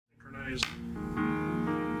Praise.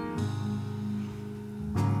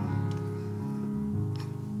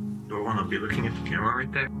 Do I want to be looking at the camera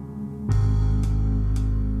right there?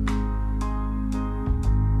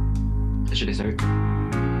 Should I start?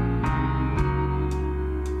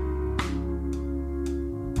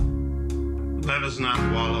 Let us not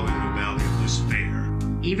wallow in the valley of despair.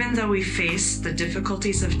 Even though we face the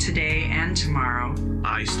difficulties of today and tomorrow,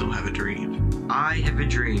 I still have a dream. I have a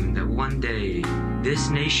dream that one day this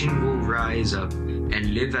nation will rise up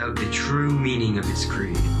and live out the true meaning of its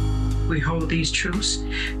creed. We hold these truths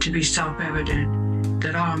to be self-evident,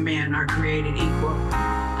 that all men are created equal.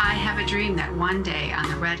 I have a dream that one day on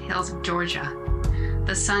the red hills of Georgia,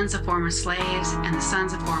 the sons of former slaves and the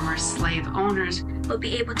sons of former slave owners will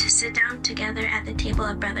be able to sit down together at the table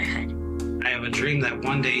of brotherhood. I have a dream that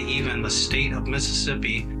one day even the state of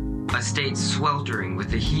Mississippi, a state sweltering with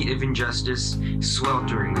the heat of injustice,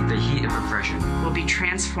 sweltering with the heat of oppression, will be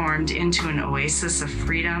transformed into an oasis of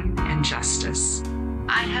freedom and justice.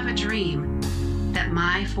 I have a dream that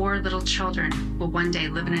my 4 little children will one day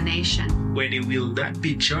live in a nation where they will not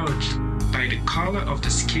be judged by the color of the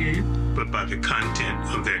skin, but by the content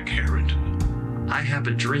of their character. I have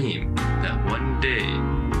a dream that one day,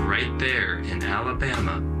 right there in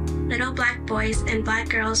Alabama, little black boys and black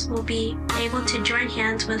girls will be able to join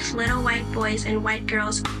hands with little white boys and white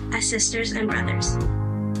girls as sisters and brothers.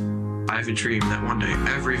 I have a dream that one day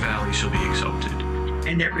every valley shall be exalted,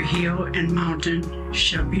 and every hill and mountain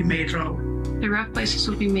shall be made low. The rough places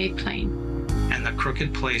will be made plain, and the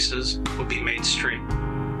crooked places will be made straight.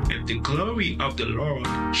 And the glory of the Lord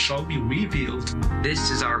shall be revealed. This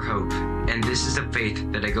is our hope, and this is the faith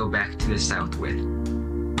that I go back to the South with.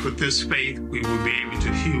 With this faith, we will be able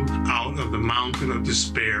to hew out of the mountain of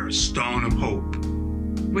despair a stone of hope.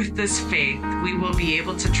 With this faith, we will be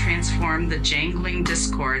able to transform the jangling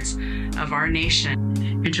discords of our nation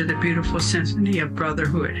into the beautiful symphony of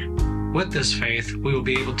brotherhood. With this faith, we will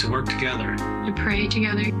be able to work together, to pray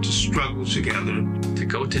together, to struggle together, to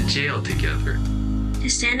go to jail together, to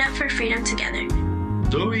stand up for freedom together.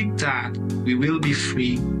 Knowing that we will be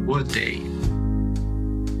free one day.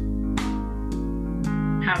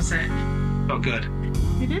 How's it? Oh, good.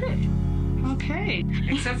 You did it. Okay.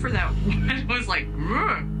 Except for that one. It was like,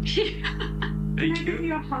 Thank you. Give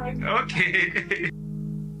you a hug. Okay.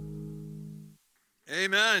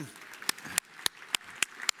 Amen.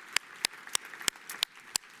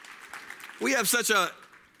 We have such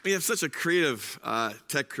a creative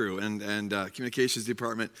tech crew and communications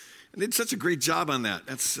department, and they did such a great job on that.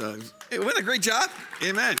 That's what a great job.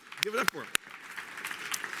 Amen. Give it up for them.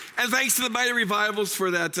 And thanks to the Mighty Revivals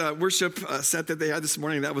for that worship set that they had this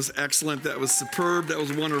morning. That was excellent. That was superb. That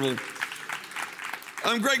was wonderful.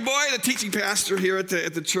 I'm Greg Boyd, a teaching pastor here at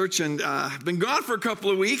the church, and I've been gone for a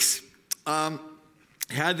couple of weeks.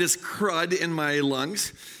 Had this crud in my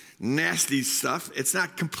lungs. Nasty stuff. It's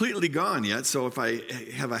not completely gone yet, so if I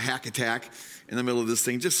have a hack attack in the middle of this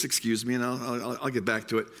thing, just excuse me, and I'll get back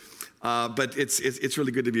to it. But it's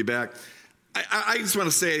really good to be back. I just want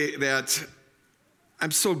to say that I'm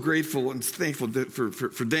so grateful and thankful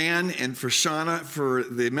for Dan and for Shauna for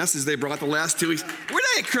the message they brought the last 2 weeks.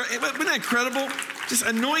 Wasn't that incredible? Just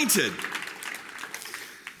anointed.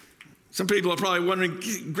 Some people are probably wondering,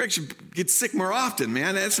 Greg should get sick more often,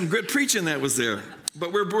 man. That's some good preaching that was there.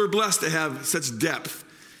 But we're blessed to have such depth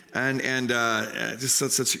and just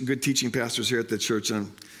such good teaching pastors here at the church. And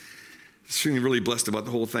I'm extremely really blessed about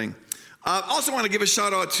the whole thing. Also want to give a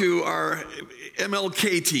shout out to our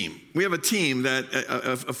MLK team. We have a team that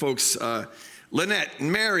of folks, Lynette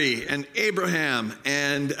and Mary and Abraham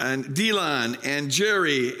and Delon and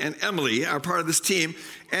Jerry and Emily are part of this team,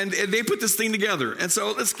 and they put this thing together. And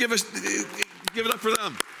so let's give it up for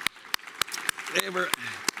them.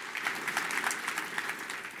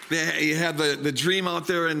 You have the dream out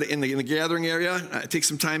there in the gathering area. Take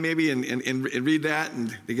some time maybe and read that,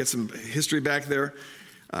 and they get some history back there.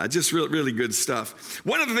 Just really good stuff.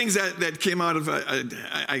 One of the things that came out of,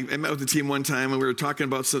 I met with the team one time and we were talking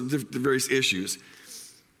about some various issues.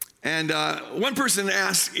 And one person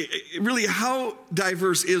asked, really, how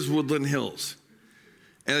diverse is Woodland Hills?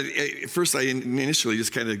 And at first I initially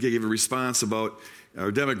just kind of gave a response about our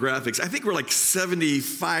demographics. I think we're like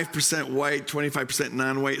 75% white, 25%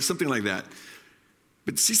 non-white, something like that.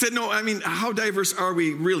 But she said, no, I mean, how diverse are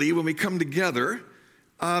we really when we come together?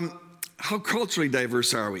 How culturally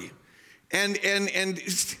diverse are we? And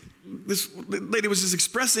this lady was just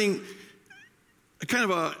expressing a kind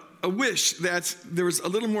of a wish that there was a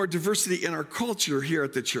little more diversity in our culture here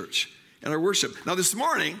at the church and our worship. Now this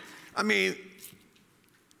morning, I mean,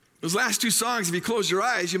 Those last two songs, if you close your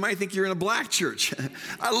eyes, you might think you're in a black church.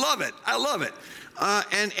 I love it.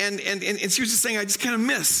 And she was just saying, I just kind of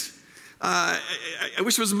miss. I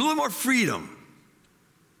wish there was a little more freedom.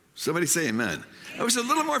 Somebody say amen. I wish there was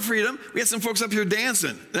a little more freedom. We had some folks up here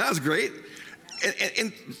dancing. That was great.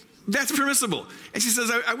 And that's permissible. And she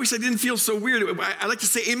says, I wish I didn't feel so weird. I like to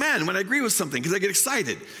say amen when I agree with something because I get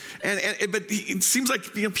excited. But it seems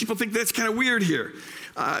like people think that's kind of weird here.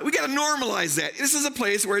 We got to normalize that. This is a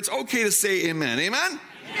place where it's okay to say amen. Amen?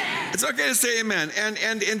 It's okay to say amen. And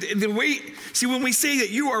the way, see, when we say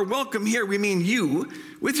that you are welcome here, we mean you,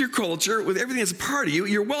 with your culture, with everything that's a part of you,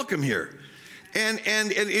 you're welcome here. And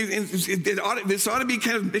this ought to be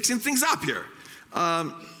kind of mixing things up here.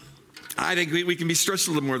 I think we can be stretched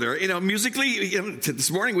a little more there. Musically,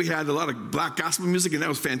 this morning we had a lot of black gospel music, and that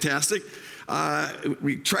was fantastic.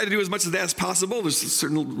 We try to do as much of that as possible. There's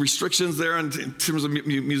certain restrictions there in terms of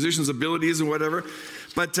musicians' abilities and whatever.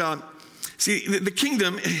 But see, the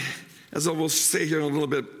kingdom, as I will say here a little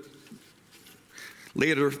bit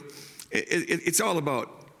later, it's all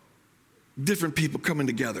about different people coming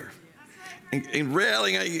together. And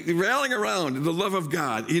rallying around the love of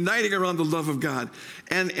God, uniting around the love of God.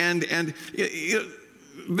 And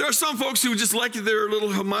there are some folks who just like their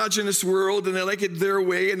little homogenous world, and they like it their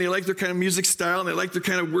way, and they like their kind of music style, and they like their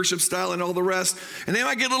kind of worship style and all the rest. And they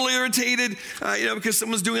might get a little irritated, because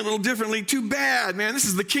someone's doing it a little differently. Too bad, man. This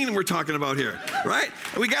is the kingdom we're talking about here, right?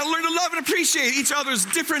 And we got to learn to love and appreciate each other's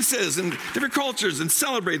differences and different cultures and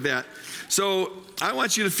celebrate that. So I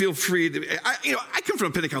want you to feel free to, I come from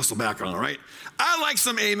a Pentecostal background, right? I like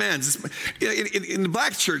some amens. In the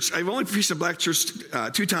black church, I've only preached in a black church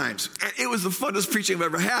 2 times. And it was the funnest preaching I've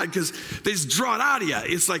ever had because they just draw it out of you.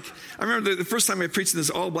 It's like, I remember the first time I preached in this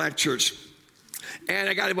all black church. And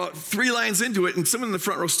I got about 3 lines into it, and someone in the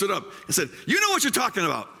front row stood up and said, "You know what you're talking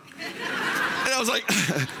about." And I was like,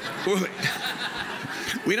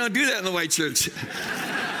 we don't do that in the white church.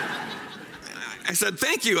 I said,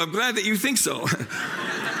 "Thank you. I'm glad that you think so."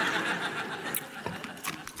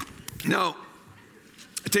 Now,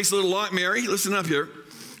 it takes a little long. Mary, listen up here.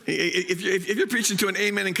 If you're preaching to an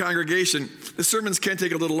amen congregation, the sermons can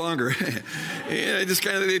take a little longer. Just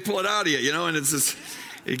kind of, they pull it out of you, and it's just,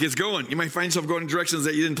 it gets going. You might find yourself going in directions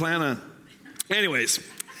that you didn't plan on. Anyways,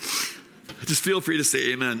 just feel free to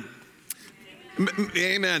say amen.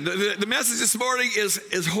 Amen. The message this morning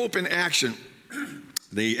is hope in action.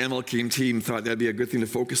 The MLK team thought that'd be a good thing to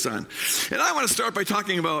focus on. And I want to start by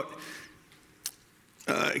talking about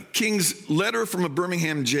King's letter from a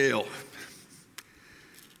Birmingham jail.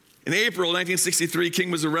 In April 1963,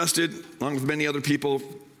 King was arrested, along with many other people,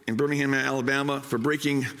 in Birmingham, Alabama, for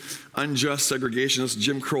breaking unjust segregationist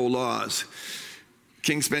Jim Crow laws.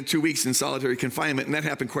 King spent 2 weeks in solitary confinement, and that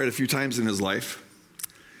happened quite a few times in his life.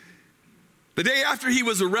 The day after he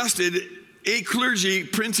was arrested, 8 clergy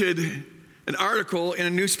printed an article in a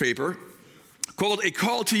newspaper called "A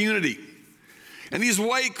Call to Unity." And these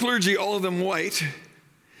white clergy, all of them white,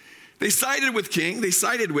 they sided with King. They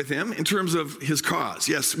sided with him in terms of his cause.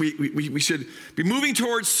 Yes, we should be moving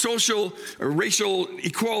towards social or racial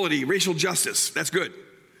equality, racial justice. That's good.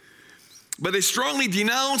 But they strongly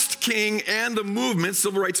denounced King and the movement,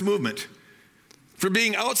 civil rights movement, for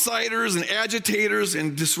being outsiders and agitators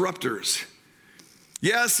and disruptors.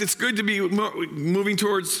 Yes, it's good to be moving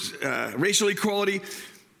towards racial equality,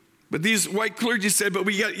 but these white clergy said,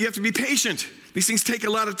 but you have to be patient. These things take a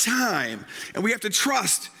lot of time, and we have to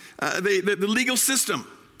trust the legal system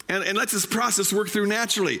and let this process work through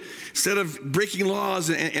naturally instead of breaking laws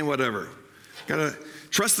and whatever. Got to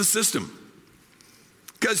trust the system.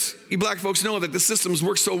 Because you black folks know that the system's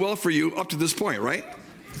worked so well for you up to this point, right?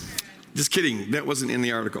 Just kidding. That wasn't in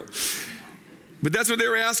the article. But that's what they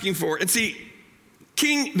were asking for. And see,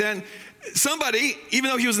 King then, somebody, even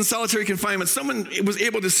though he was in solitary confinement, someone was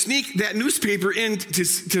able to sneak that newspaper in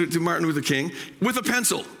to Martin Luther King with a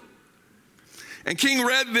pencil. And King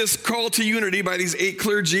read this call to unity by these 8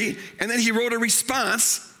 clergy, and then he wrote a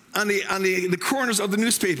response on the corners of the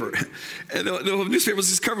newspaper. And the newspaper was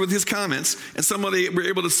just covered with his comments, and somebody were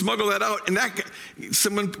able to smuggle that out, and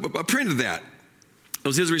someone printed that. It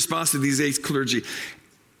was his response to these 8 clergy.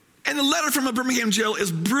 And the letter from a Birmingham jail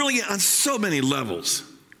is brilliant on so many levels.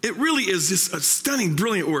 It really is just a stunning,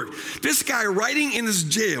 brilliant work. This guy writing in this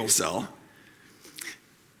jail cell,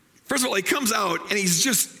 first of all, he comes out and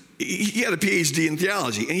he had a PhD in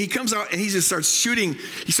theology, and he comes out and he just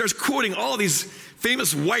starts quoting all these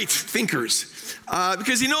famous white thinkers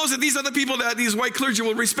because he knows that these are the people that these white clergy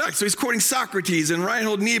will respect. So he's quoting Socrates and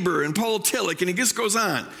Reinhold Niebuhr and Paul Tillich, and he just goes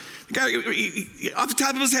on. The guy, off the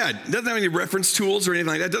top of his head, doesn't have any reference tools or anything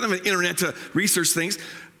like that, doesn't have an internet to research things.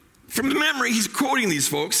 from memory, he's quoting these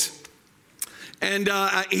folks. And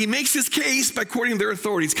he makes his case by quoting their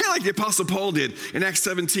authority. It's kind of like the Apostle Paul did in Acts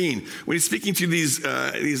 17 when he's speaking to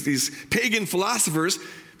these pagan philosophers.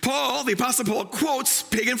 The Apostle Paul quotes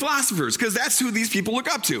pagan philosophers because that's who these people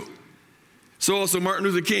look up to. So also Martin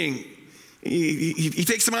Luther King, he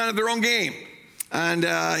takes them out of their own game. And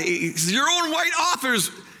he says, your own white authors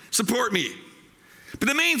support me. But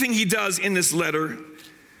the main thing he does in this letter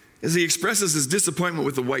is he expresses his disappointment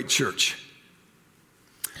with the white church.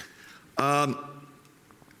 I'm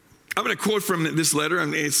going to quote from this letter. I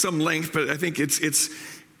mean, it's some length, but I think I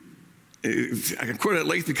can quote it at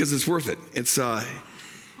length because it's worth it.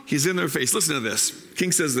 He's in their face. Listen to this.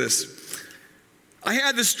 King says this. I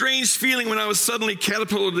had this strange feeling when I was suddenly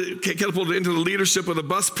catapulted into the leadership of the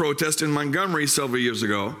bus protest in Montgomery several years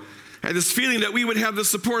ago. I had this feeling that we would have the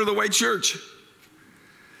support of the white church.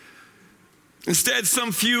 Instead,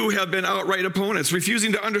 some few have been outright opponents,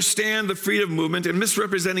 refusing to understand the freedom movement and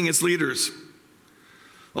misrepresenting its leaders.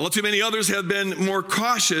 All too many others have been more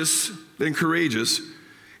cautious than courageous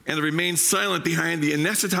and have remained silent behind the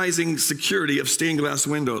anesthetizing security of stained glass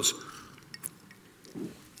windows.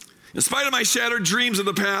 In spite of my shattered dreams of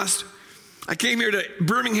the past, I came here to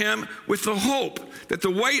Birmingham with the hope that the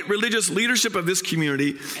white religious leadership of this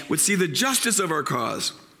community would see the justice of our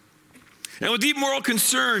cause and with deep moral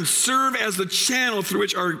concern serve as the channel through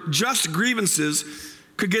which our just grievances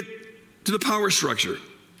could get to the power structure.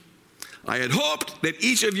 I had hoped that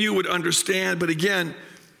each of you would understand, but again,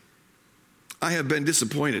 I have been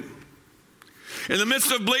disappointed. In the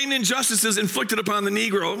midst of blatant injustices inflicted upon the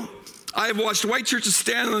Negro, I have watched white churches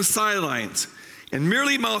stand on the sidelines and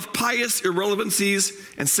merely mouth pious irrelevancies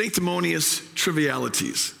and sanctimonious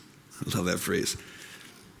trivialities. I love that phrase.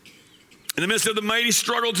 In the midst of the mighty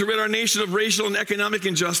struggle to rid our nation of racial and economic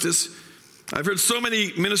injustice, I've heard so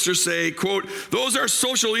many ministers say, quote, those are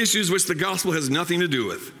social issues which the gospel has nothing to do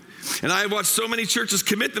with. And I have watched so many churches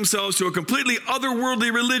commit themselves to a completely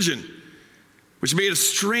otherworldly religion, which made a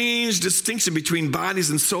strange distinction between bodies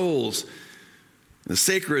and souls, the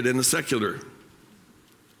sacred and the secular.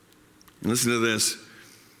 And listen to this.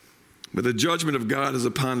 But the judgment of God is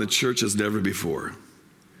upon the church as never before.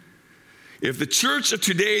 If the church of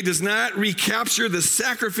today does not recapture the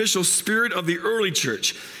sacrificial spirit of the early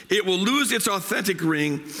church, it will lose its authentic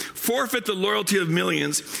ring, forfeit the loyalty of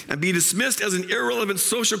millions, and be dismissed as an irrelevant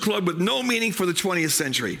social club with no meaning for the 20th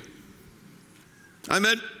century. I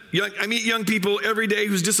meet young people every day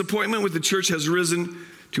whose disappointment with the church has risen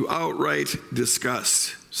to outright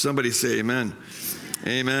disgust. Somebody say amen.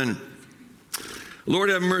 Amen. Lord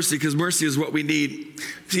have mercy, because mercy is what we need.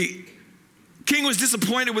 See, King was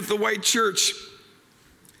disappointed with the white church,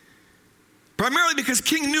 primarily because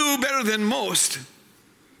King knew better than most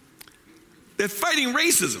that fighting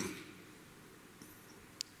racism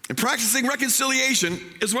and practicing reconciliation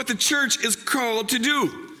is what the church is called to do.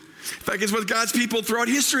 In fact, it's what God's people throughout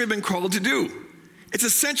history have been called to do. It's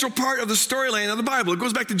a central part of the storyline of the Bible. It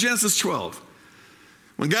goes back to Genesis 12,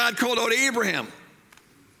 when God called out Abraham.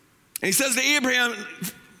 And he says to Abraham,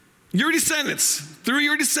 your descendants, through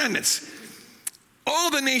your descendants,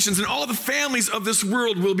 all the nations and all the families of this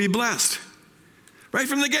world will be blessed. Right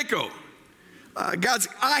from the get-go. God's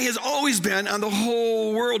eye has always been on the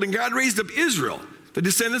whole world, and God raised up Israel, the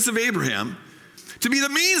descendants of Abraham, to be the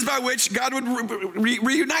means by which God would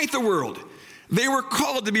reunite the world. They were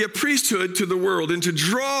called to be a priesthood to the world and to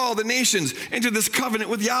draw the nations into this covenant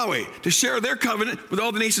with Yahweh, to share their covenant with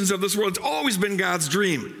all the nations of this world. It's always been God's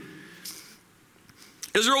dream.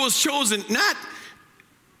 Israel was chosen not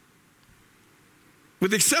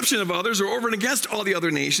with the exception of others or over and against all the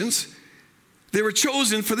other nations. They were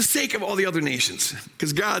chosen for the sake of all the other nations,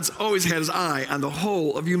 because God's always had his eye on the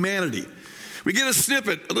whole of humanity. We get a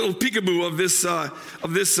snippet, a little peekaboo of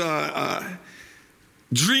this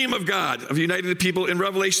dream of God, of uniting the people in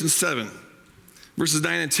Revelation 7, verses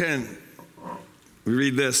 9 and 10. We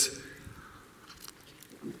read this.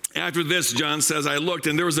 After this, John says, I looked,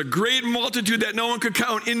 and there was a great multitude that no one could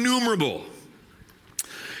count, innumerable.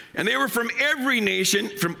 And they were from every nation,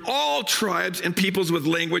 from all tribes and peoples with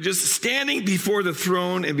languages, standing before the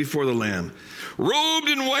throne and before the Lamb, robed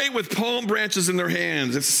in white with palm branches in their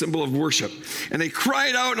hands. It's a symbol of worship. And they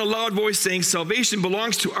cried out in a loud voice, saying, salvation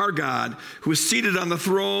belongs to our God, who is seated on the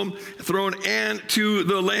throne and to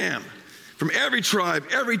the Lamb. From every tribe,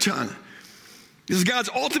 every tongue. This is God's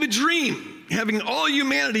ultimate dream, having all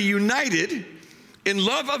humanity united in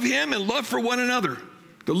love of him and love for one another.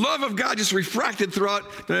 The love of God just refracted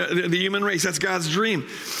throughout the human race. That's God's dream.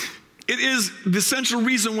 It is the central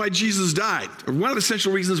reason why Jesus died, or one of the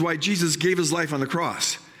central reasons why Jesus gave his life on the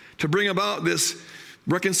cross, to bring about this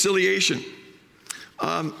reconciliation.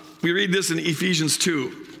 we read this in Ephesians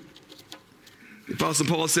 2. The Apostle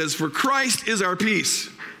Paul says, "For Christ is our peace.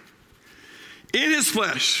 In his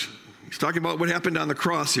flesh," he's talking about what happened on the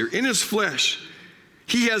cross here. "In his flesh,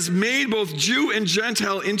 he has made both Jew and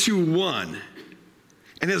Gentile into one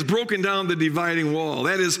and has broken down the dividing wall."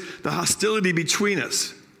 That is the hostility between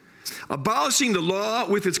us. "Abolishing the law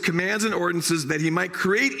with its commands and ordinances, that he might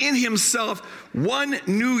create in himself one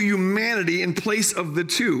new humanity in place of the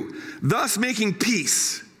two, thus making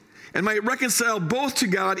peace, and might reconcile both to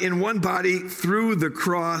God in one body through the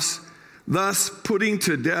cross, thus putting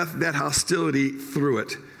to death that hostility through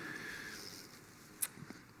it."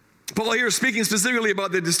 Paul here is speaking specifically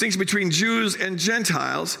about the distinction between Jews and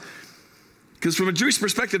Gentiles, because from a Jewish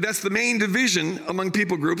perspective, that's the main division among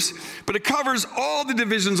people groups, but it covers all the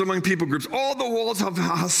divisions among people groups, all the walls of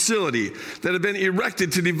hostility that have been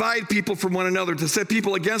erected to divide people from one another, to set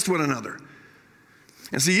people against one another.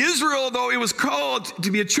 And see, Israel, though it was called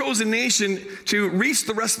to be a chosen nation to reach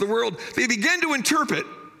the rest of the world, they began to interpret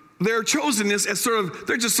their chosenness as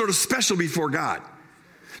they're just sort of special before God.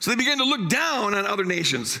 So they began to look down on other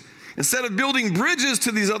nations. Instead of building bridges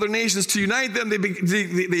to these other nations to unite them,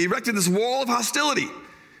 they erected this wall of hostility,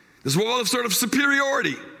 this wall of sort of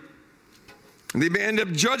superiority. And they end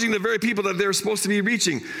up judging the very people that they're supposed to be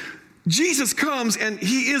reaching. Jesus comes, and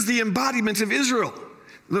he is the embodiment of Israel.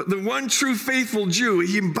 The one true faithful Jew.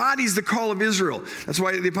 He embodies the call of Israel. That's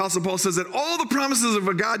why the Apostle Paul says that all the promises of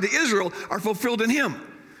a God to Israel are fulfilled in him.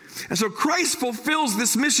 And so Christ fulfills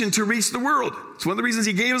this mission to reach the world. It's one of the reasons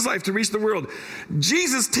he gave his life, to reach the world.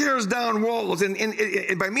 Jesus tears down walls, and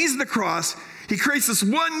by means of the cross, he creates this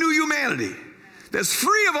one new humanity that's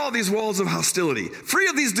free of all these walls of hostility, free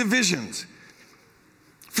of these divisions,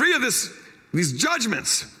 free of these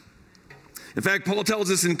judgments. In fact, Paul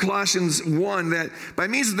tells us in Colossians 1 that by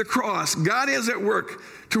means of the cross, God is at work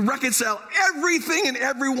to reconcile everything and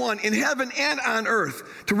everyone in heaven and on earth,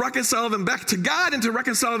 to reconcile them back to God and to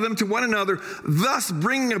reconcile them to one another, thus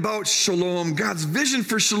bringing about shalom. God's vision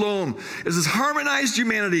for shalom is this harmonized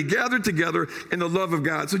humanity gathered together in the love of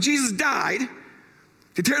God. So Jesus died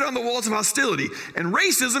to tear down the walls of hostility, and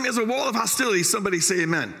racism is a wall of hostility. Somebody say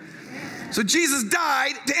amen. So Jesus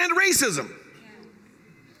died to end racism.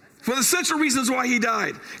 For the central reasons why he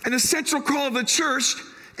died. And the central call of the church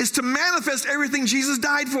is to manifest everything Jesus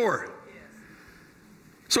died for.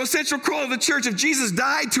 So a central call of the church, if Jesus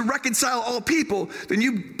died to reconcile all people, then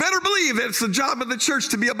you better believe that it's the job of the church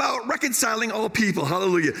to be about reconciling all people.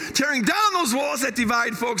 Hallelujah. Tearing down those walls that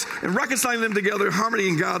divide folks and reconciling them together in harmony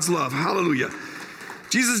in God's love. Hallelujah.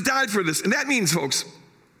 Jesus died for this. And that means, folks,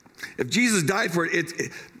 if Jesus died for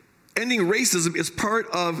it, ending racism is part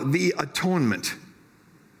of the atonement.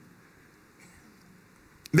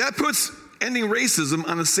 That puts ending racism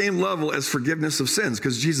on the same level as forgiveness of sins,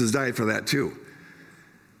 because Jesus died for that too.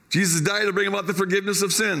 Jesus died to bring about the forgiveness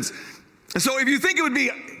of sins. And so if you think it would be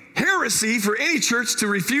heresy for any church to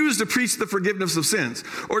refuse to preach the forgiveness of sins,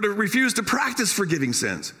 or to refuse to practice forgiving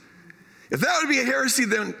sins, if that would be a heresy,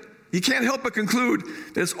 then you can't help but conclude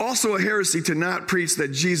that it's also a heresy to not preach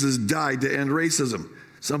that Jesus died to end racism.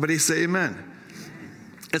 Somebody say amen.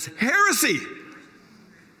 It's heresy.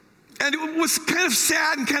 And what's kind of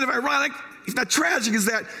sad and kind of ironic, if not tragic, is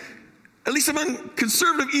that, at least among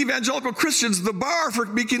conservative evangelical Christians, the bar for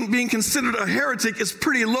being considered a heretic is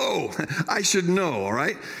pretty low. I should know, all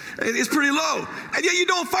right? It's pretty low. And yet you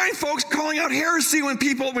don't find folks calling out heresy when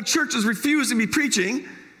churches refuse to be preaching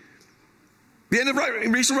the end of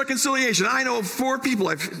racial reconciliation. I know of 4 people,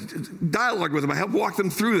 I've dialogued with them, I helped walk them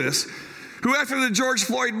through this, who after the George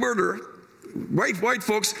Floyd murder, white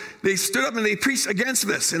folks, they stood up and they preached against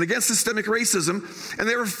this and against systemic racism, and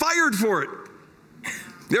they were fired for it.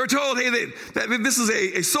 They were told, hey, that this is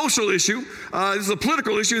a social issue, this is a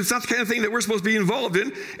political issue, it's not the kind of thing that we're supposed to be involved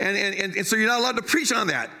in, and so you're not allowed to preach on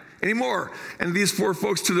that anymore. And these 4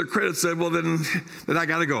 folks, to their credit, said, well, then I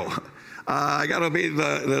got to go. I got to obey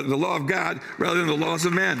the law of God rather than the laws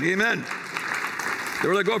of man. Amen. They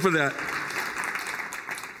were let go for that.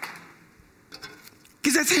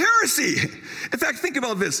 Because that's heresy. In fact, think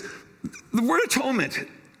about this. The word atonement,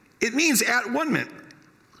 it means at one-ment,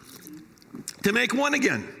 to make one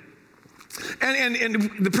again. And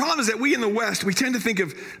the problem is that we in the West, we tend to think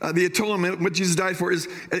of the atonement, what Jesus died for, is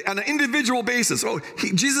on an individual basis.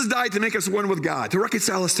 Jesus died to make us one with God, to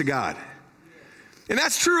reconcile us to God. And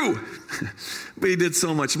that's true. But he did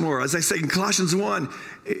so much more. As I say in Colossians 1,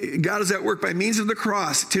 God is at work by means of the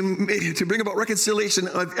cross to bring about reconciliation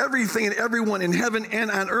of everything and everyone in heaven and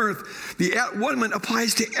on earth. The at-one-ment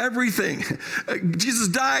applies to everything. Jesus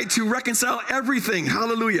died to reconcile everything.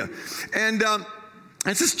 Hallelujah. And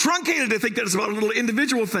it's just truncated to think that it's about a little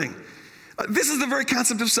individual thing. This is the very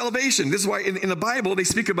concept of salvation. This is why in the Bible they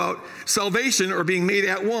speak about salvation or being made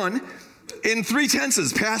at one in 3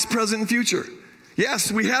 tenses, past, present, and future.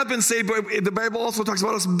 Yes, we have been saved, but the Bible also talks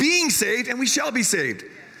about us being saved, and we shall be saved.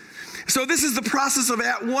 So this is the process of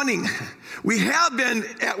at-oneing. We have been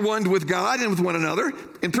at-one with God and with one another,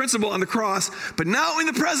 in principle on the cross, but now in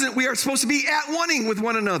the present we are supposed to be at-oneing with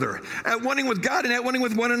one another, at-oneing with God and at-oneing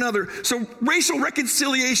with one another. So racial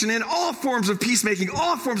reconciliation and all forms of peacemaking,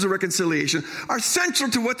 all forms of reconciliation are central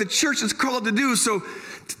to what the church is called to do. So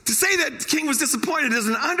to say that the king was disappointed is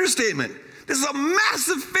an understatement. This is a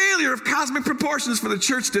massive failure of cosmic proportions for the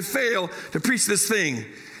church to fail to preach this thing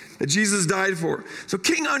that Jesus died for. So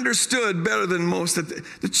King understood better than most that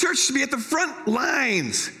the church should be at the front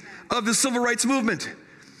lines of the civil rights movement.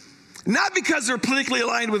 Not because they're politically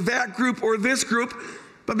aligned with that group or this group,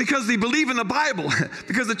 but because they believe in the Bible.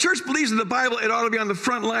 Because the church believes in the Bible, it ought to be on the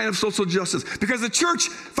front line of social justice. Because the church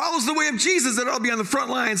follows the way of Jesus, it ought to be on the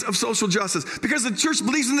front lines of social justice. Because the church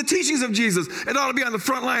believes in the teachings of Jesus, it ought to be on the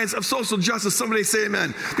front lines of social justice. Somebody say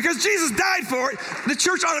amen. Because Jesus died for it, the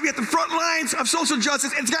church ought to be at the front lines of social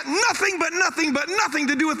justice. It's got nothing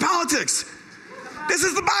to do with politics. This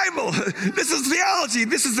is the Bible. This is theology.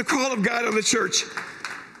 This is the call of God on the church.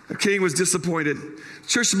 The king was disappointed. The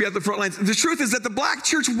church should be at the front lines. The truth is that the black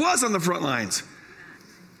church was on the front lines.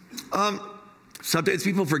 Sometimes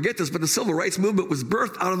people forget this, but the civil rights movement was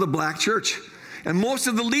birthed out of the black church. And most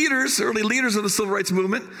of the leaders, early leaders of the civil rights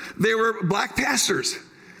movement, they were black pastors.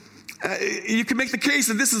 You can make the case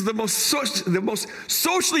that this is the most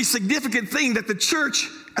socially significant thing that the church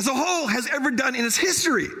as a whole has ever done in its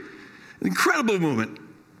history. An incredible movement.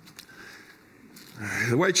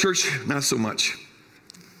 The white church, not so much.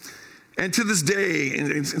 And to this day,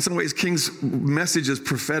 in some ways, King's message is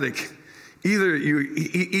prophetic. Either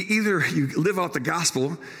you live out the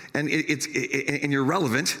gospel and you're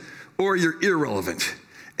relevant, or you're irrelevant,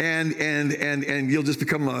 and you'll just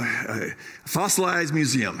become a fossilized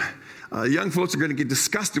museum. Young folks are going to get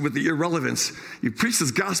disgusted with the irrelevance. You preach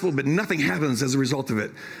this gospel, but nothing happens as a result of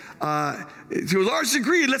it. To a large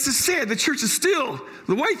degree, let's just say it, the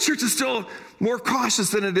white church is still more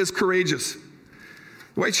cautious than it is courageous.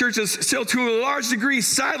 The white church is still, to a large degree,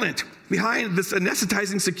 silent behind this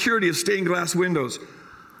anesthetizing security of stained glass windows.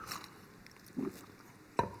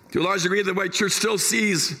 To a large degree, the white church still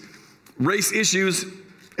sees race issues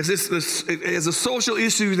as a social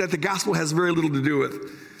issue that the gospel has very little to do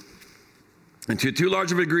with. And to too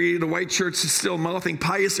large of a degree, the white church is still mouthing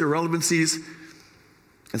pious irrelevancies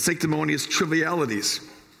and sanctimonious trivialities.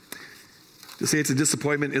 To say it's a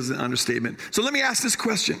disappointment is an understatement. So let me ask this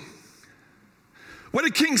question. What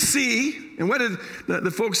did King see, and what did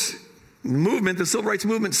the folks in the movement, the civil rights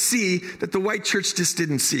movement, see that the white church just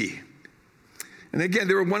didn't see? And again,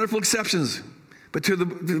 there were wonderful exceptions, but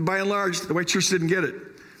by and large, the white church didn't get it.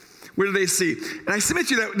 What did they see? And I submit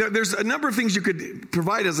to you that there's a number of things you could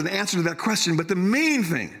provide as an answer to that question, but the main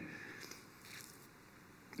thing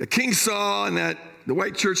that King saw and that the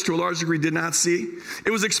white church to a large degree did not see, it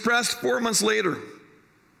was expressed 4 months later,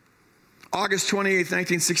 August 28,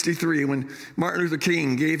 1963, when Martin Luther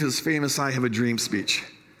King gave his famous I Have a Dream speech.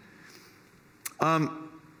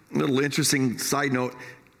 Little interesting side note.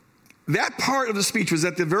 That part of the speech was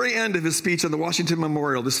at the very end of his speech on the Washington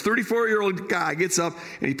Memorial. This 34-year-old guy gets up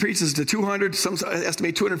and he preaches to 200, some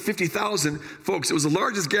estimate 250,000 folks. It was the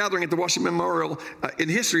largest gathering at the Washington Memorial in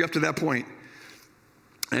history up to that point.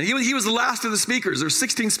 And he was the last of the speakers. There were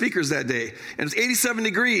 16 speakers that day, and it was 87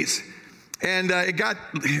 degrees. And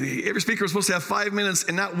every speaker was supposed to have 5 minutes,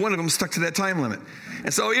 and not one of them stuck to that time limit.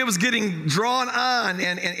 And so it was getting drawn on,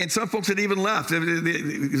 and some folks had even left.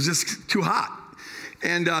 It was just too hot.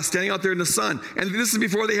 And standing out there in the sun. And this is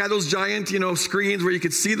before they had those giant, screens where you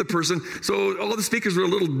could see the person. So all the speakers were a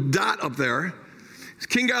little dot up there.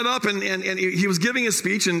 King got up and he was giving his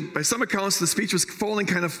speech, and by some accounts, the speech was falling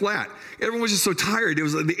kind of flat. Everyone was just so tired. It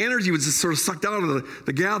was the energy was just sort of sucked out of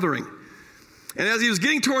the gathering. And as he was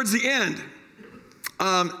getting towards the end,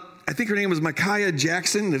 I think her name was Micaiah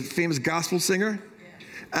Jackson, the famous gospel singer.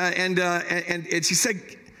 And she said,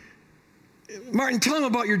 "Martin, tell him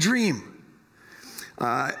about your dream."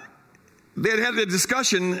 They had the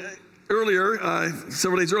discussion earlier,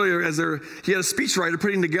 several days earlier, he had a speechwriter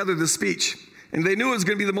putting together this speech. And they knew it was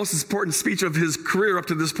going to be the most important speech of his career up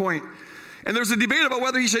to this point. And there was a debate about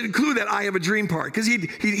whether he should include that I have a dream part, because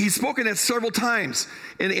he'd spoken that several times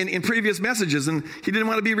in previous messages, and he didn't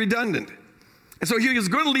want to be redundant. And so he was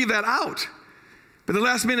going to leave that out. But the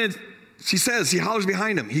last minute, he hollers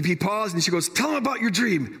behind him. He paused, and she goes, "Tell him about your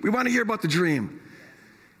dream. We want to hear about the dream."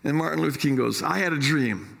 And Martin Luther King goes, "I had a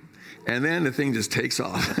dream. And then the thing just takes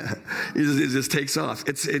off. It just takes off.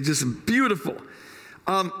 It's just beautiful.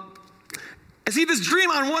 I see this dream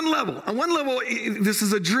on one level. On one level, this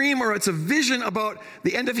is a dream or it's a vision about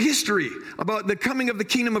the end of history, about the coming of the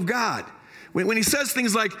kingdom of God. When he says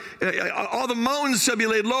things like, all the mountains shall be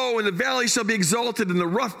laid low, and the valleys shall be exalted, and the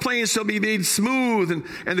rough plains shall be made smooth,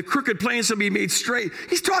 and the crooked plains shall be made straight.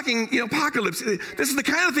 He's talking, apocalypse. This is the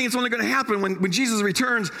kind of thing that's only going to happen when Jesus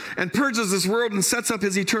returns and purges this world and sets up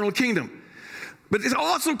his eternal kingdom. But it's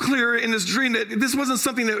also clear in this dream that this wasn't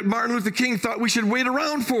something that Martin Luther King thought we should wait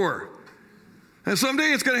around for. And someday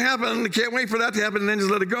it's going to happen. I can't wait for that to happen and then just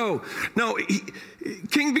let it go. No,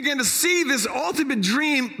 King began to see this ultimate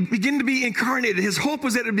dream begin to be incarnated. His hope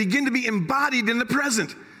was that it would begin to be embodied in the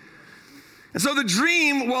present. And so the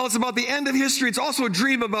dream, while it's about the end of history, it's also a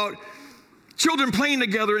dream about children playing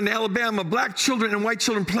together in Alabama, black children and white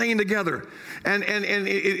children playing together. And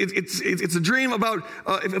it's a dream about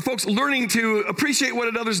folks learning to appreciate one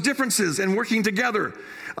another's differences and working together.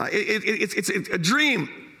 It's a dream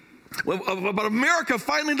about America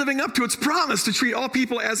finally living up to its promise to treat all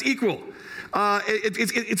people as equal.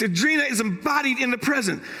 It's a dream that is embodied in the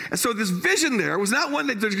present. And so this vision there was not one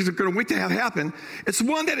that they're going to wait to have happen. It's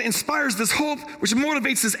one that inspires this hope, which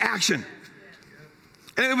motivates this action.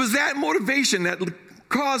 And it was that motivation that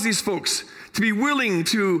caused these folks to be willing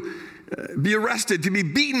to be arrested, to be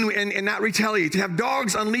beaten and not retaliate, to have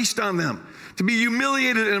dogs unleashed on them, to be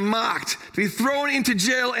humiliated and mocked, to be thrown into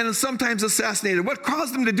jail and sometimes assassinated. What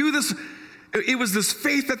caused them to do this? It was this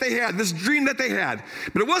faith that they had, this dream that they had.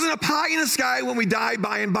 But it wasn't a pie in the sky when we die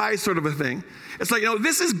by and by sort of a thing. It's like,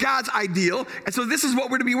 this is God's ideal, and so this is what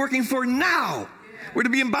we're to be working for now. We're to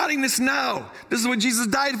be embodying this now. This is what Jesus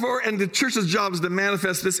died for, and the church's job is to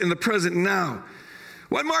manifest this in the present now.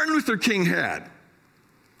 What Martin Luther King had,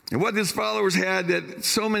 and what his followers had that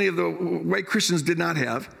so many of the white Christians did not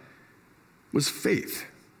have, was faith.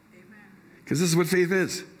 Because this is what faith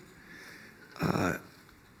is.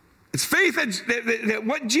 It's faith that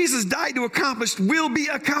what Jesus died to accomplish will be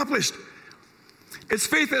accomplished. It's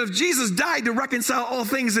faith that if Jesus died to reconcile all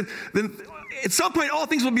things, then at some point all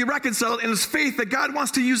things will be reconciled, and it's faith that God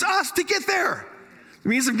wants to use us to get there. The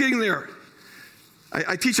means of getting there.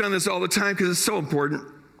 I teach on this all the time because it's so important.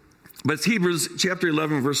 But it's Hebrews chapter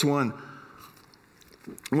 11, verse 1.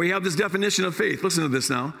 We have this definition of faith. Listen to this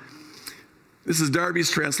now. This is Darby's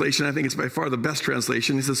translation. I think it's by far the best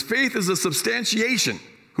translation. He says, faith is a substantiation,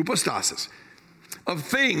 hypostasis, of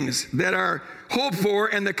things that are hoped for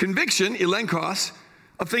and the conviction, elenkos,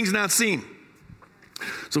 of things not seen.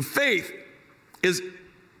 So faith is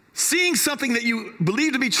seeing something that you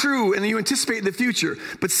believe to be true and that you anticipate in the future,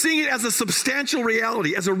 but seeing it as a substantial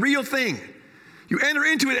reality, as a real thing. You enter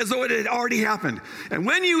into it as though it had already happened. And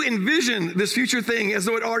when you envision this future thing as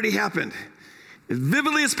though it already happened, as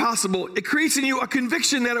vividly as possible, it creates in you a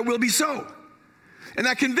conviction that it will be so. And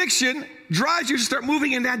that conviction drives you to start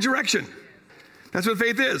moving in that direction. That's what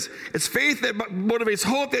faith is. It's faith that motivates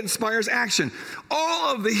hope, that inspires action.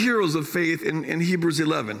 All of the heroes of faith in Hebrews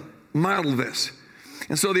 11 model this.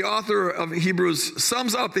 And so the author of Hebrews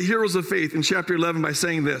sums up the heroes of faith in chapter 11 by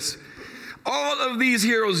saying this: all of these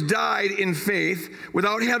heroes died in faith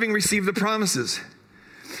without having received the promises.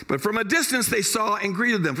 But from a distance they saw and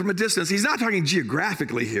greeted them. From a distance, he's not talking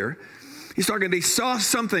geographically here. He's talking, they saw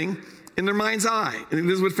something in their mind's eye. And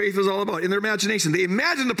this is what faith is all about, in their imagination. They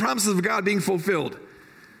imagined the promises of God being fulfilled.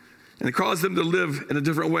 And it caused them to live in a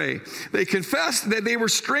different way. They confessed that they were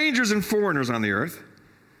strangers and foreigners on the earth.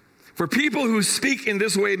 For people who speak in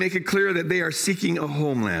this way make it clear that they are seeking a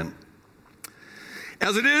homeland.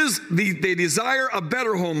 As it is, they desire a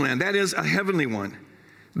better homeland, that is, a heavenly one.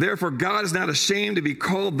 Therefore, God is not ashamed to be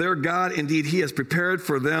called their God. Indeed, he has prepared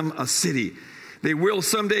for them a city. They will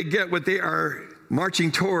someday get what they are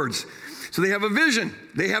marching towards. So they have a vision.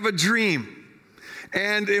 They have a dream.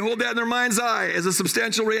 And they hold that in their mind's eye as a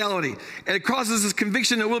substantial reality. And it causes this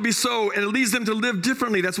conviction that will be so, and it leads them to live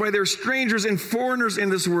differently. That's why they're strangers and foreigners in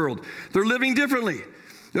this world. They're living differently.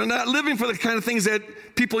 They're not living for the kind of things that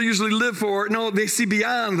people usually live for. No, they see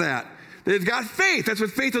beyond that. They've got faith. That's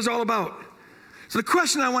what faith is all about. So the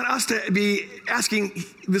question I want us to be asking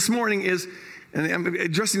this morning is, and I'm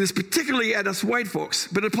addressing this particularly at us white folks,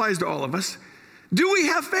 but it applies to all of us. Do we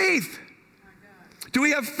have faith? Do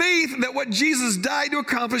we have faith that what Jesus died to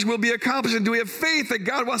accomplish will be accomplished? And do we have faith that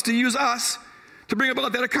God wants to use us to bring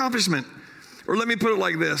about that accomplishment? Or let me put it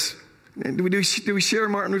like this. Do we share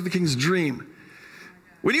Martin Luther King's dream?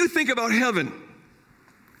 When you think about heaven,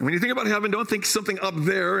 and when you think about heaven, don't think something up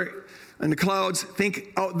there in the clouds.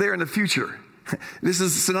 Think out there in the future. This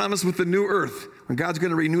is synonymous with the new earth, when God's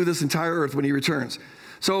going to renew this entire earth when he returns.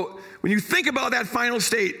 So when you think about that final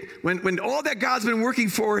state, when all that God's been working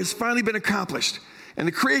for has finally been accomplished, and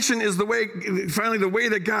the creation is the way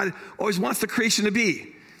that God always wants the creation to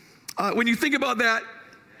be. When you think about that,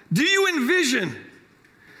 do you envision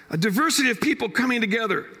a diversity of people coming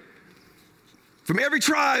together from every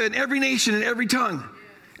tribe and every nation and every tongue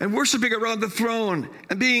and worshiping around the throne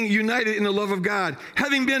and being united in the love of God,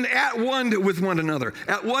 having been at one with one another,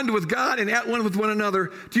 at one with God and at one with one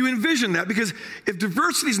another? Do you envision that? Because if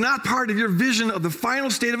diversity is not part of your vision of the final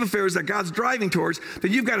state of affairs that God's driving towards,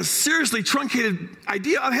 then you've got a seriously truncated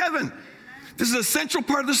idea of heaven. This is a central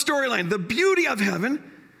part of the storyline. The beauty of heaven,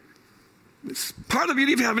 part of the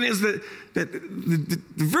beauty of heaven is that the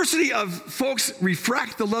diversity of folks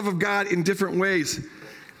refract the love of God in different ways.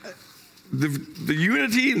 The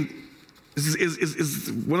unity is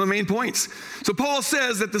one of the main points. So Paul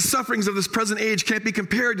says that the sufferings of this present age can't be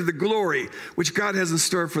compared to the glory which God has in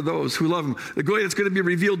store for those who love him, the glory that's going to be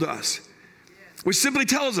revealed to us, which simply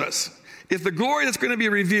tells us if the glory that's going to be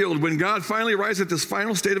revealed when God finally arrives at this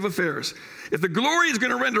final state of affairs, if the glory is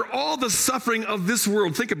going to render all the suffering of this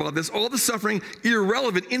world, think about this, all the suffering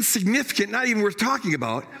irrelevant, insignificant, not even worth talking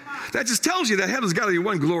about, that just tells you that heaven's got to be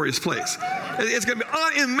one glorious place. It's going to be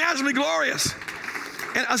unimaginably glorious.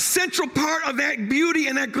 And a central part of that beauty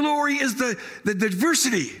and that glory is the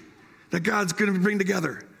diversity that God's going to bring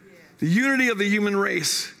together. The unity of the human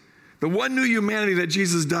race. The one new humanity that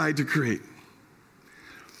Jesus died to create.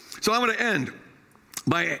 So I'm going to end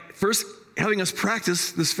by first having us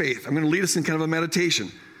practice this faith. I'm going to lead us in kind of a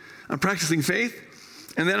meditation. I'm practicing faith.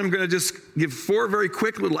 And then I'm going to just give 4 very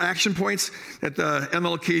quick little action points that the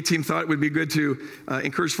MLK team thought would be good to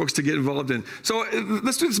encourage folks to get involved in. So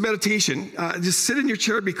let's do this meditation. Just sit in your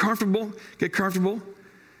chair, be comfortable, get comfortable.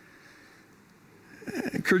 I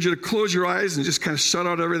encourage you to close your eyes and just kind of shut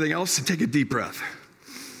out everything else and take a deep breath.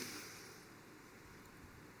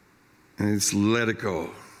 And just let it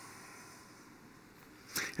go.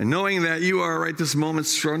 And knowing that you are right this moment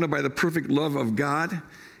surrounded by the perfect love of God,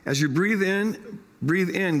 as you breathe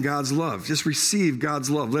in God's love. Just receive God's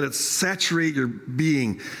love. Let it saturate your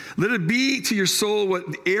being. Let it be to your soul what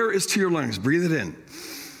the air is to your lungs. Breathe it in.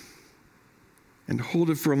 And hold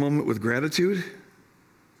it for a moment with gratitude,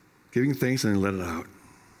 giving thanks, and then let it out.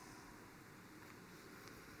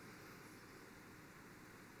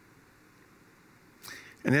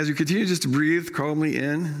 And as you continue just to breathe calmly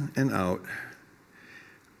in and out,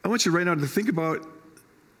 I want you right now to think about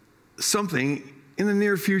something in the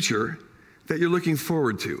near future that you're looking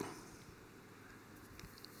forward to.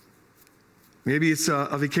 Maybe it's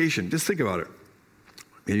a vacation. Just think about it.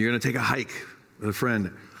 Maybe you're going to take a hike with a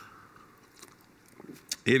friend.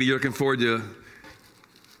 Maybe you're looking forward to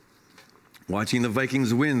watching the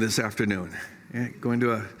Vikings win this afternoon. Going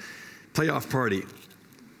to a playoff party.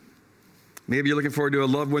 Maybe you're looking forward to a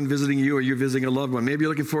loved one visiting you or you're visiting a loved one. Maybe you're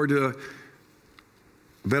looking forward to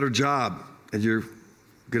a better job that you're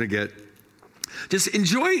going to get. Just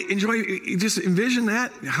enjoy, just envision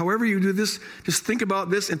that. However you do this, just think about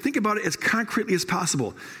this and think about it as concretely as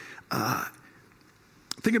possible.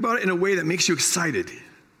 Think about it in a way that makes you excited.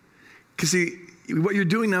 Because see, what you're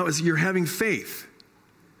doing now is you're having faith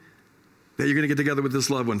that you're going to get together with this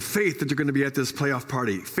loved one. Faith that you're going to be at this playoff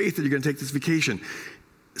party. Faith that you're going to take this vacation.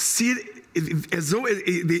 See it as though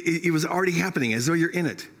it was already happening, as though you're in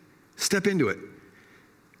it. Step into it.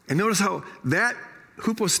 And notice how that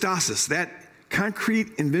hypostasis, that concrete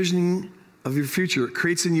envisioning of your future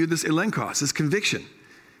creates in you this elenkos, this conviction.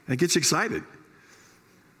 And it gets you excited.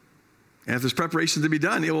 And if there's preparation to be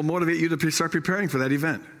done, it will motivate you to start preparing for that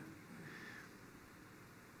event.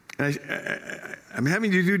 And I'm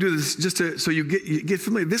having you do this just so you get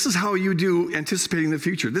familiar. This is how you do anticipating the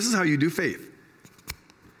future. This is how you do faith.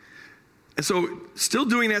 And so, still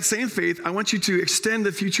doing that same faith, I want you to extend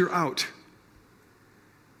the future out.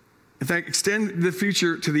 In fact, extend the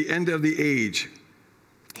future to the end of the age,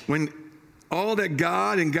 when all that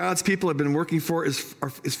God and God's people have been working for is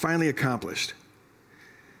finally accomplished.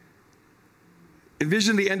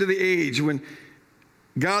 Envision the end of the age when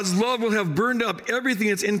God's love will have burned up everything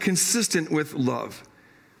that's inconsistent with love.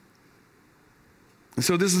 And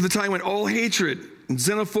so this is the time when all hatred and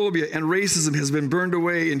xenophobia and racism has been burned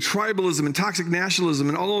away, and tribalism and toxic nationalism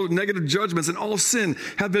and all negative judgments and all sin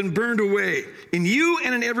have been burned away in you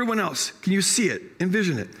and in everyone else. Can you see it?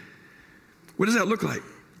 Envision it. What does that look like?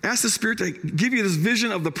 Ask the Spirit to give you this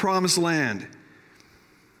vision of the promised land.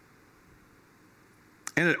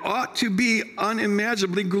 And it ought to be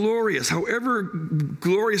unimaginably glorious. However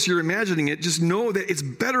glorious you're imagining it, just know that it's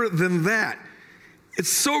better than that. It's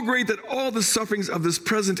so great that all the sufferings of this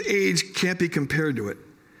present age can't be compared to it.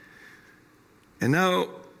 And now,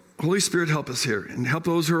 Holy Spirit, help us here, and help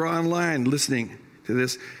those who are online listening to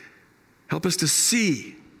this. Help us to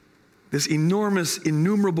see this enormous,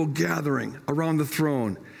 innumerable gathering around the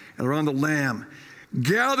throne and around the Lamb,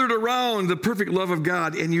 gathered around the perfect love of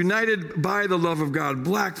God and united by the love of God.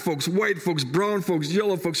 Black folks, white folks, brown folks,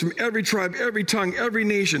 yellow folks from every tribe, every tongue, every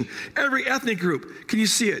nation, every ethnic group. Can you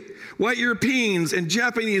see it? White Europeans and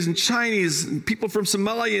Japanese and Chinese and people from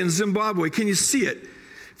Somalia and Zimbabwe. Can you see it?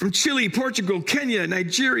 From Chile, Portugal, Kenya,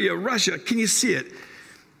 Nigeria, Russia. Can you see it?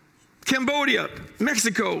 Cambodia,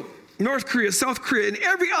 Mexico, North Korea, South Korea, and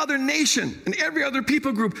every other nation and every other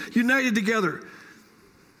people group united together.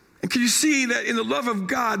 And can you see that in the love of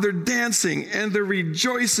God, they're dancing and they're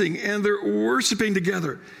rejoicing and they're worshiping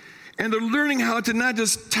together. And they're learning how to not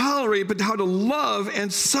just tolerate, but how to love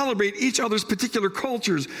and celebrate each other's particular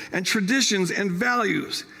cultures and traditions and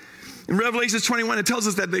values. In Revelation 21, it tells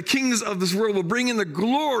us that the kings of this world will bring in the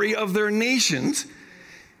glory of their nations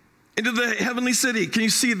into the heavenly city. Can you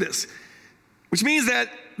see this? Which means that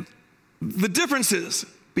the differences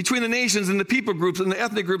between the nations and the people groups and the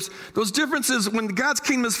ethnic groups, those differences, when God's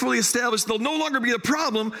kingdom is fully established, they'll no longer be a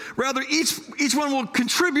problem. Rather, each one will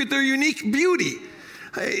contribute their unique beauty.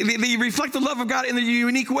 They reflect the love of God in a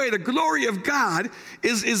unique way. The glory of God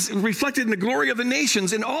is reflected in the glory of the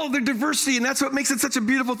nations in all their diversity, and that's what makes it such a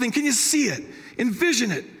beautiful thing. Can you see it?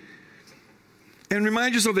 Envision it. And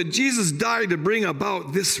remind yourself that Jesus died to bring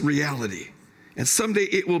about this reality, and someday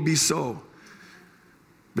it will be so.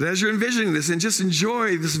 But as you're envisioning this, and just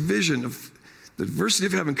enjoy this vision of the diversity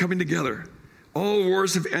of heaven coming together. All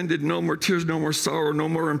wars have ended, no more tears, no more sorrow, no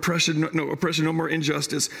more oppression, no more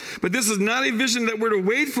injustice. But this is not a vision that we're to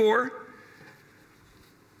wait for.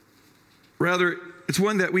 Rather, it's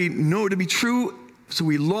one that we know to be true, so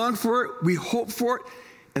we long for it, we hope for it,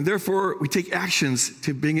 and therefore we take actions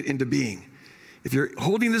to bring it into being. If you're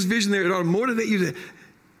holding this vision there, it ought to motivate you to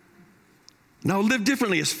now live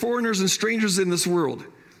differently as foreigners and strangers in this world.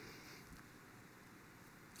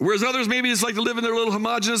 Whereas others, maybe it's like to live in their little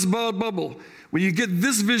homogenous bubble. When you get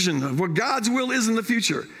this vision of what God's will is in the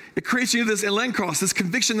future, it creates in you this elenkos, this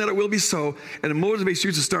conviction that it will be so, and it motivates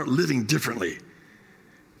you to start living differently.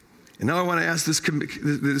 And now I want to ask this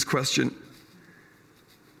question.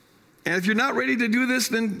 And if you're not ready to do this,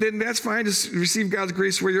 then that's fine. Just receive God's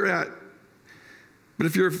grace where you're at. But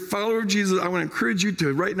if you're a follower of Jesus, I want to encourage you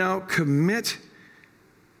to right now commit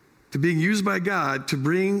to being used by God to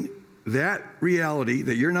bring that reality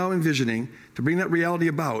that you're now envisioning, to bring that reality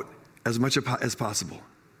about as much as possible.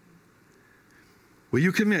 Will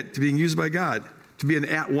you commit to being used by God to be an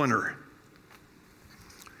at-oneer,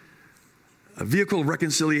 a vehicle of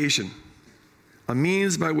reconciliation, a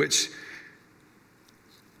means by which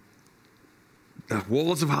the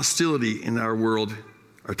walls of hostility in our world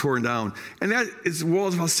are torn down? And that is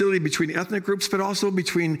walls of hostility between ethnic groups, but also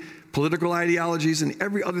between political ideologies and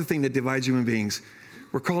every other thing that divides human beings.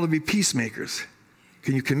 We're called to be peacemakers.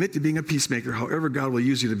 Can you commit to being a peacemaker, however God will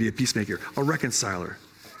use you to be a peacemaker, a reconciler?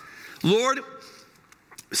 Lord,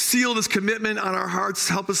 seal this commitment on our hearts.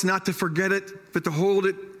 Help us not to forget it, but to hold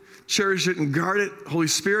it, cherish it, and guard it. Holy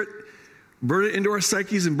Spirit, burn it into our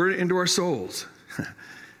psyches and burn it into our souls.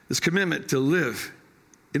 This commitment to live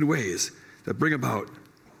in ways that bring about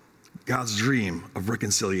God's dream of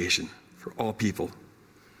reconciliation for all people.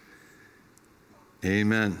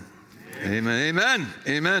 Amen. Amen, amen,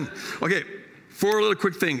 amen. Okay, 4 little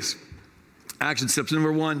quick things. Action steps.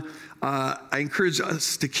 Number 1, I encourage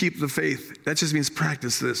us to keep the faith. That just means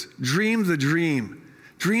practice this. Dream the dream.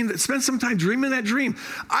 Spend some time dreaming that dream.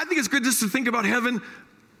 I think it's good just to think about heaven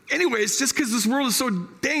anyways, just because this world is so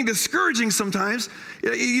dang discouraging sometimes.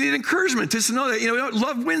 You need encouragement just to know that,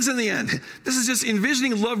 love wins in the end. This is just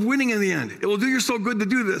envisioning love winning in the end. It will do your soul good to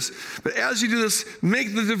do this. But as you do this,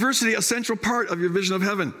 make the diversity a central part of your vision of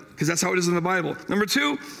heaven, because that's how it is in the Bible. Number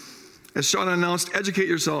 2, as Sean announced, educate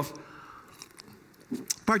yourself.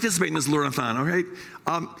 Participate in this learn-a-thon, all right?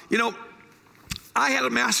 I had a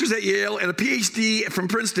master's at Yale and a PhD from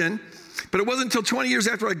Princeton, but it wasn't until 20 years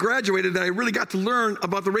after I graduated that I really got to learn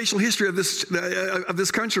about the racial history of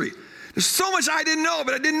this country. There's so much I didn't know,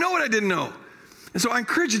 but I didn't know what I didn't know. And so I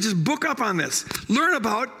encourage you to just book up on this. Learn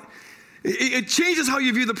about it. It changes how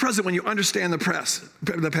you view the present when you understand the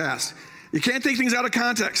past. You can't take things out of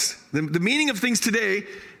context. The meaning of things today,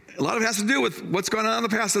 a lot of it has to do with what's gone on in the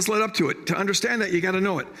past that's led up to it. To understand that, you got to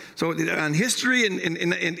know it. So on history and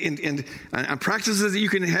on practices that you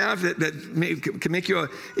can have that can make you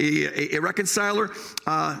a reconciler,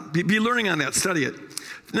 be learning on that. Study it.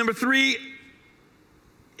 Number 3,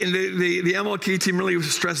 and the MLK team really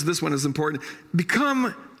stresses this one is important.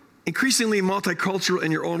 Become increasingly multicultural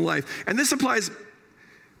in your own life. And this applies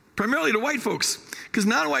primarily to white folks. Because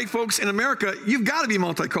non-white folks in America, you've got to be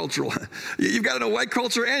multicultural. You've got to know white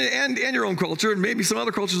culture and your own culture, and maybe some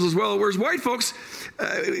other cultures as well. Whereas white folks,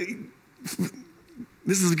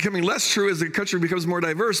 this is becoming less true as the country becomes more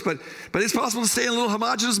diverse, but it's possible to stay in a little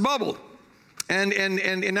homogenous bubble and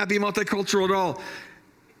not be multicultural at all.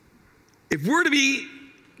 If we're to be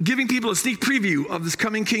giving people a sneak preview of this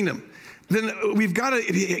coming kingdom, then we've got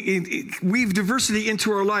to weave diversity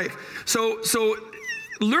into our life. So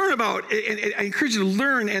learn about, and I encourage you to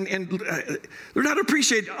learn and learn how to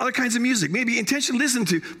appreciate other kinds of music. Maybe intentionally listen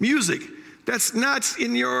to music that's not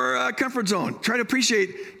in your comfort zone. Try to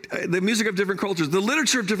appreciate the music of different cultures, the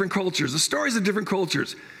literature of different cultures, the stories of different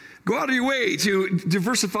cultures. Go out of your way to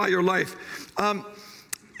diversify your life.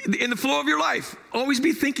 In the flow of your life, always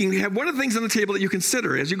be thinking, have one of the things on the table that you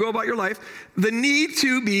consider as you go about your life, the need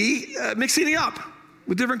to be mixing it up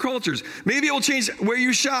with different cultures. Maybe it will change where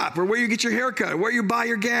you shop or where you get your haircut, where you buy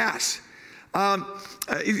your gas.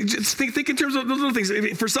 Just think in terms of the little things.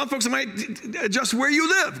 For some folks, it might adjust where you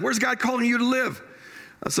live. Where's God calling you to live?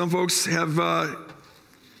 Some folks have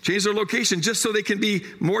changed their location just so they can be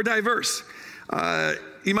more diverse.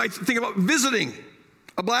 You might think about visiting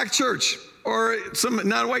a black church or some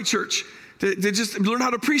non-white church to just learn how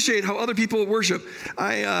to appreciate how other people worship.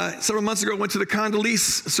 I, several months ago, went to the Congolese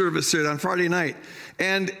service on Friday night.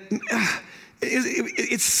 And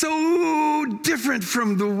it's so different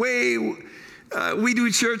from the way we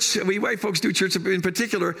do church, we white folks do church in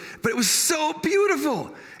particular, but it was so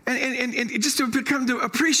beautiful. And just to become to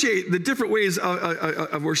appreciate the different ways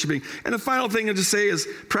of worshiping. And the final thing to just say is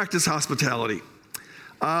practice hospitality.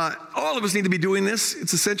 All of us need to be doing this.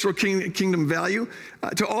 It's a central kingdom value.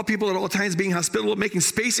 To all people at all times, being hospitable, making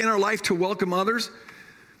space in our life to welcome others.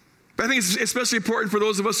 But I think it's especially important for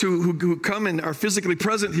those of us who come and are physically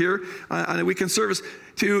present here on a weekend service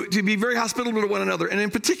to be very hospitable to one another. And in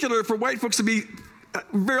particular, for white folks to be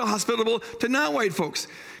very hospitable to non-white folks.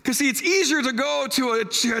 Because see, it's easier to go to a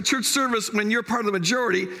church service when you're part of the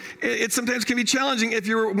majority. It sometimes can be challenging if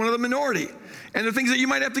you're one of the minority. And the things that you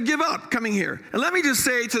might have to give up coming here. And let me just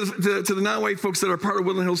say to the non-white folks that are part of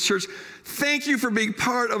Woodland Hills Church, thank you for being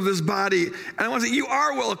part of this body. And I want to say you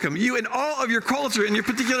are welcome. You and all of your culture and your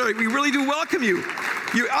particular, we really do welcome you.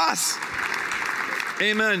 You, us.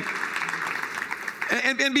 Amen.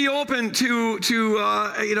 And be open to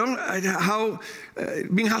how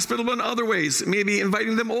being hospitable in other ways, maybe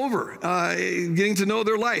inviting them over, getting to know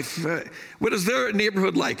their life. What is their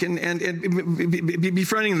neighborhood like, and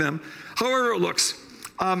befriending them, however it looks.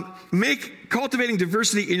 Make cultivating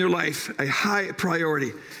diversity in your life a high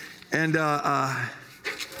priority, and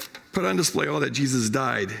put on display all that Jesus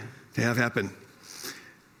died to have happen.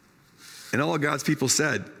 And all God's people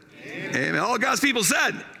said, Amen. All God's people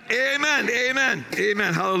said, Amen, amen,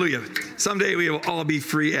 amen, hallelujah. Someday we will all be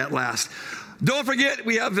free at last. Don't forget,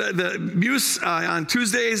 we have the Muse on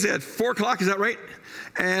Tuesdays at 4 o'clock, is that right?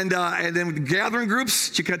 And then gathering groups,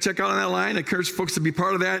 check out on that line. I encourage folks to be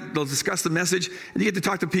part of that. They'll discuss the message. And you get to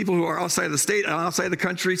talk to people who are outside of the state, outside of the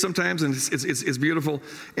country sometimes, and it's beautiful.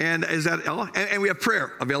 And is that all? And we have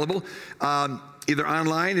prayer available. Either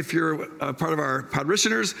online if you're part of our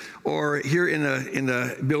parishioners, or here in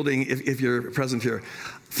the building if you're present here.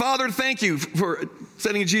 Father, thank you for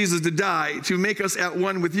sending Jesus to die, to make us at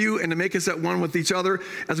one with you and to make us at one with each other.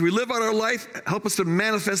 As we live out our life, help us to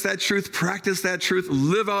manifest that truth, practice that truth,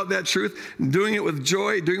 live out that truth, doing it with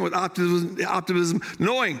joy, doing it with optimism,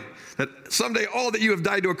 knowing that someday all that you have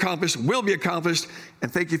died to accomplish will be accomplished. And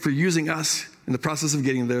thank you for using us in the process of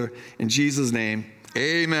getting there. In Jesus' name,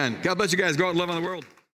 amen. God bless you guys. Go out and love on the world.